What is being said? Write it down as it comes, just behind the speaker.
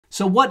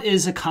So what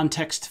is a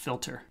context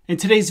filter? In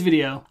today's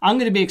video, I'm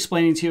going to be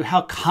explaining to you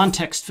how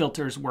context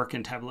filters work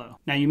in Tableau.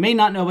 Now you may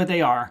not know what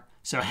they are,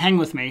 so hang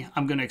with me.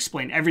 I'm going to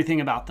explain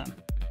everything about them.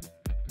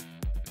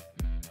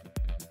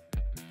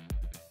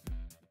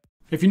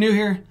 If you're new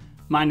here,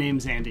 my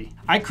name's Andy.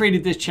 I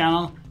created this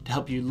channel to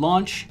help you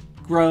launch,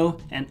 grow,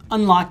 and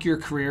unlock your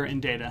career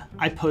in data.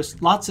 I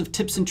post lots of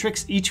tips and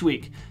tricks each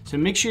week, so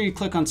make sure you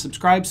click on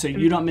subscribe so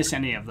you don't miss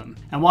any of them.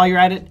 And while you're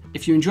at it,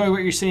 if you enjoy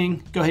what you're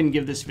seeing, go ahead and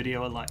give this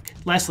video a like.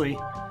 Lastly,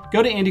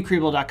 go to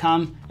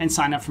andykriebel.com and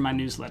sign up for my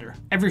newsletter.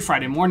 Every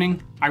Friday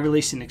morning, I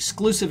release an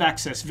exclusive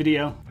access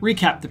video,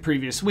 recap the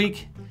previous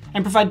week,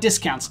 and provide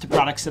discounts to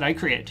products that I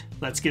create.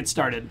 Let's get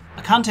started.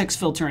 A context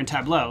filter in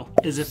Tableau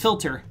is a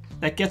filter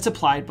that gets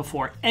applied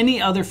before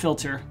any other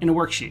filter in a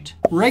worksheet.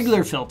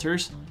 Regular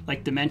filters,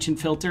 like dimension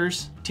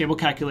filters, table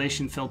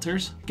calculation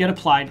filters, get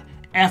applied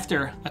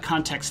after a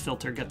context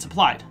filter gets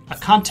applied. A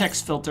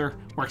context filter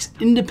works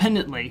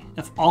independently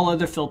of all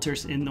other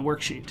filters in the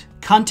worksheet.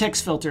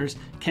 Context filters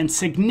can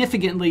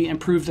significantly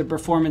improve the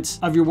performance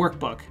of your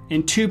workbook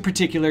in two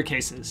particular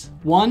cases.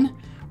 One,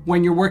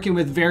 when you're working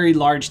with very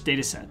large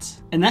data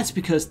sets. And that's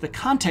because the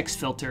context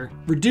filter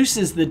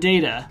reduces the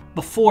data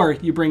before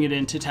you bring it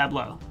into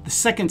Tableau. The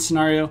second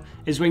scenario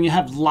is when you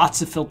have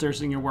lots of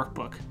filters in your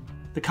workbook.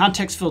 The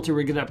context filter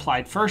will get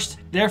applied first,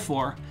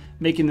 therefore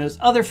making those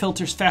other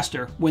filters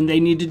faster when they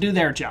need to do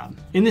their job.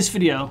 In this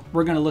video,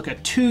 we're going to look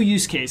at two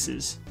use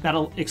cases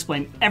that'll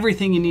explain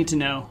everything you need to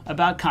know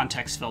about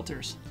context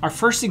filters. Our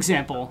first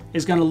example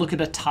is going to look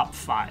at a top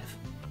 5.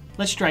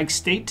 Let's drag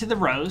state to the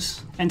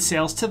rows and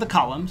sales to the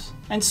columns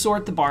and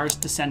sort the bars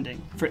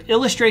descending. For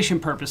illustration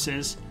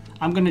purposes,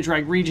 I'm going to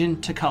drag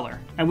region to color.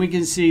 And we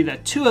can see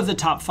that 2 of the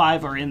top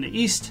 5 are in the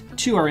east,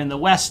 2 are in the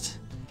west,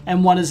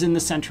 and 1 is in the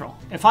central.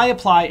 If I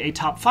apply a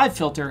top 5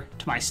 filter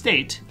to my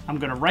state, I'm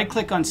going to right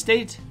click on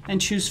state and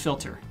choose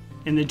filter.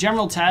 In the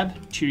general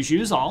tab, choose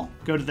use all,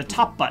 go to the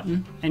top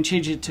button and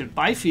change it to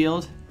by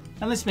field,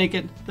 and let's make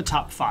it the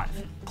top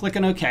 5. Click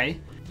on OK.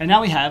 And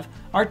now we have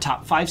our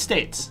top 5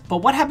 states.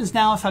 But what happens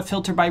now if I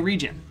filter by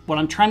region? What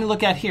I'm trying to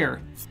look at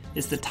here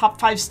is the top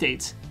 5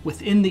 states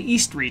within the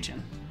East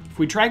region. If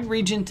we drag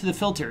region to the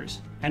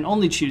filters and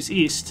only choose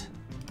East,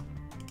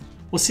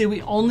 we'll see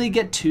we only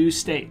get 2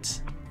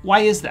 states. Why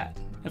is that?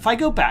 If I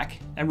go back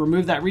and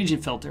remove that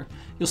region filter,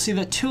 you'll see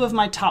that 2 of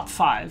my top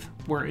 5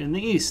 were in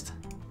the East.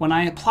 When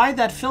I apply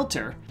that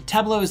filter,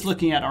 Tableau is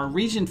looking at our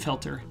region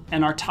filter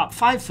and our top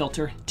 5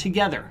 filter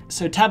together.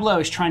 So Tableau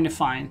is trying to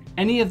find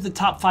any of the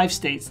top 5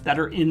 states that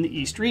are in the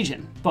East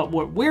region. But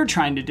what we're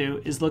trying to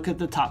do is look at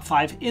the top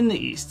 5 in the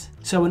East.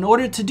 So in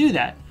order to do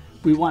that,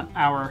 we want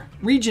our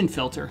region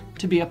filter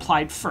to be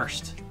applied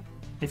first.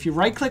 If you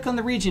right click on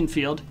the region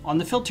field on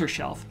the filter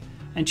shelf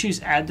and choose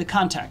add to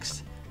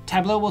context,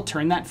 Tableau will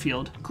turn that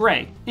field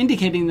gray,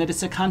 indicating that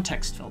it's a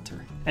context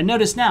filter. And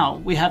notice now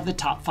we have the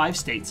top 5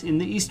 states in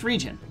the East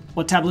region.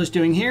 What Tableau is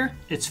doing here,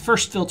 it's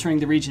first filtering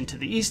the region to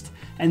the east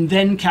and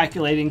then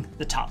calculating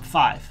the top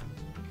 5.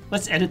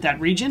 Let's edit that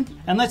region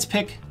and let's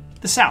pick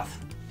the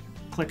South.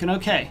 Click on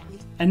OK.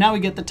 And now we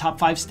get the top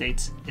 5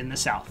 states in the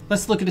South.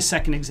 Let's look at a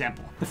second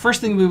example. The first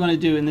thing we want to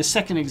do in this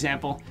second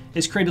example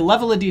is create a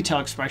level of detail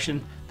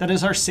expression that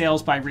is our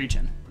sales by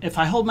region. If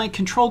I hold my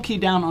Control key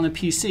down on a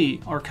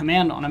PC or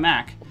Command on a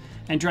Mac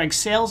and drag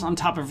sales on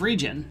top of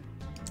region,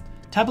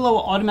 Tableau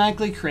will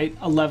automatically create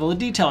a level of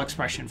detail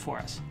expression for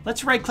us.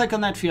 Let's right click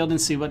on that field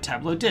and see what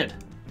Tableau did.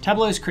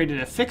 Tableau has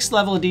created a fixed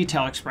level of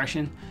detail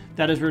expression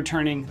that is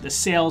returning the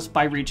sales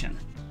by region.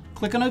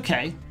 Click on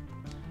OK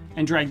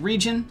and drag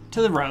region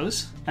to the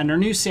rows and our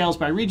new sales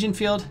by region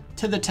field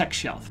to the text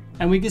shelf.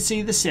 And we can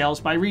see the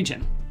sales by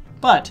region.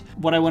 But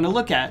what I want to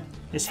look at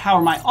is how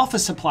are my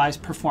office supplies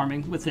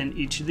performing within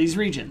each of these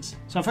regions.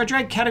 So if I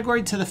drag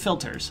category to the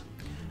filters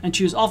and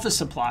choose office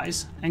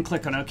supplies and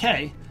click on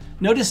OK,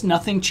 notice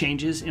nothing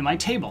changes in my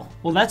table.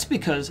 Well, that's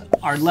because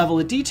our level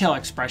of detail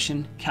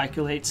expression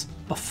calculates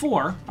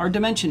before our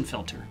dimension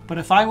filter. But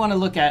if I want to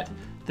look at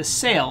the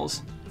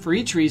sales for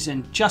each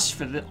region just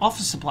for the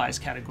office supplies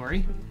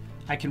category,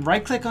 I can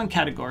right click on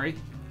category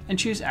and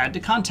choose add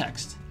to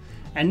context.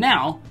 And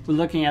now we're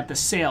looking at the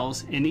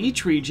sales in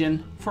each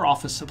region for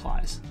office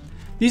supplies.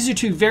 These are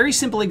 2 very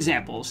simple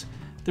examples.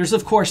 There's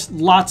of course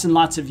lots and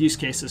lots of use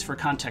cases for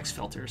context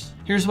filters.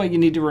 Here's what you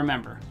need to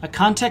remember. A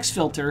context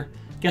filter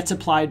gets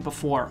applied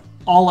before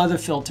all other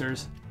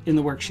filters in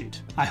the worksheet.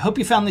 I hope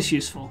you found this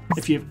useful.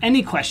 If you have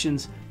any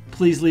questions,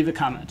 please leave a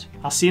comment.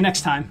 I'll see you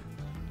next time.